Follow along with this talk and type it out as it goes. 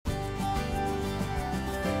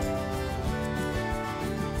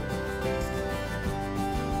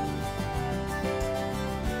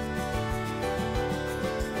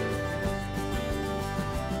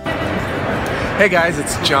Hey guys,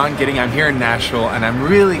 it's John Gidding. I'm here in Nashville and I'm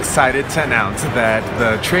really excited to announce that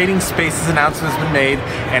the Trading Spaces announcement has been made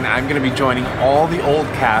and I'm going to be joining all the old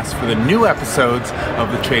cast for the new episodes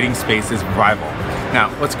of the Trading Spaces Revival. Now,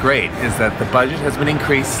 what's great is that the budget has been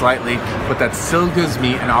increased slightly, but that still gives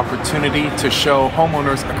me an opportunity to show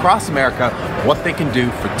homeowners across America what they can do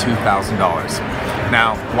for $2,000.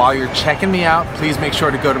 Now, while you're checking me out, please make sure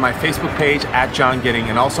to go to my Facebook page at John Gidding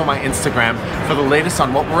and also my Instagram for the latest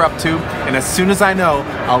on what we're up to. And as soon as I know,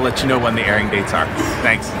 I'll let you know when the airing dates are.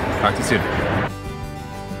 Thanks. Talk to you soon.